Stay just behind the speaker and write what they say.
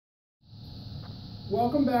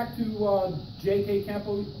Welcome back to JK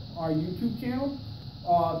Kenpo, our YouTube channel.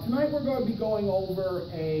 Tonight we're going to be going over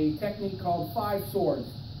a technique called 5 swords.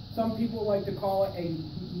 Some people like to call it a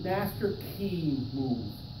master key move.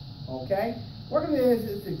 Okay? What it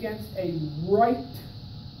is against a right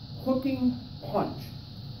hooking punch.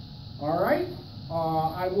 Alright?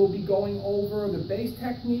 I will be going over the base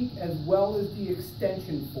technique as well as the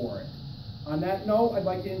extension for it. On that note, I'd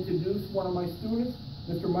like to introduce one of my students,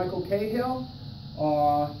 Mr. Michael Cahill.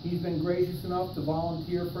 He's been gracious enough to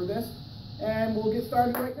volunteer for this, and we'll get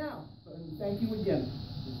started right now. And thank you again,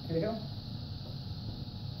 Mr. Cahill.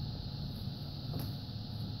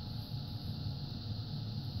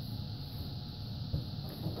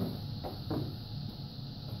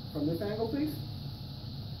 From this angle, please.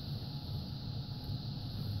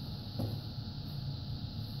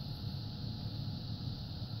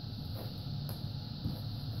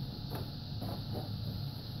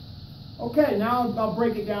 Okay, now I'll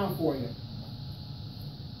break it down for you.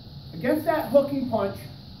 Against that hooking punch,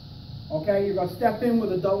 okay, you're going to step in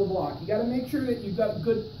with a double block. You got to make sure that you've got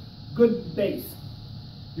good base.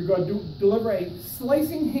 You're going to deliver a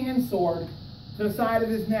slicing hand sword to the side of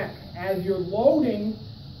his neck. As you're loading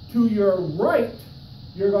to your right,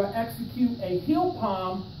 you're going to execute a heel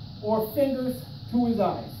palm or fingers to his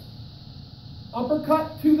eyes.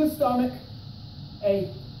 Uppercut to the stomach,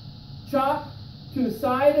 a chop to the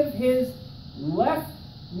side of his left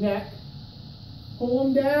neck, pull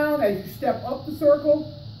him down as you step up the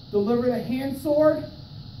circle, deliver the hand sword,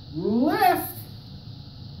 lift,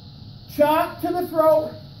 chop to the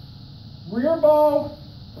throat, rear bow,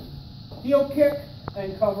 heel kick,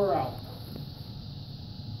 and cover out.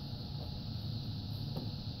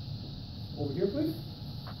 Over here, please.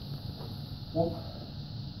 One.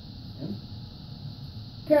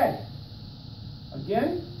 Okay.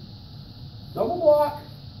 Again. Double block,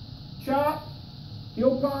 chop,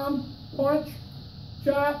 heel palm, punch,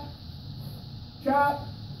 chop, chop,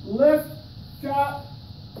 lift, chop,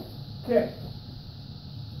 kick.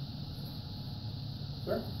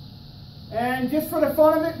 Sir? And just for the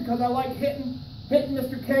fun of it, because I like hitting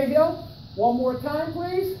Mr. Cahill, one more time,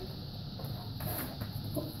 please.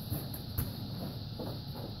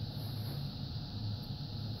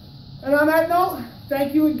 And on that note,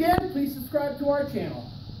 thank you again. Please subscribe to our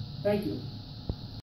channel. Thank you.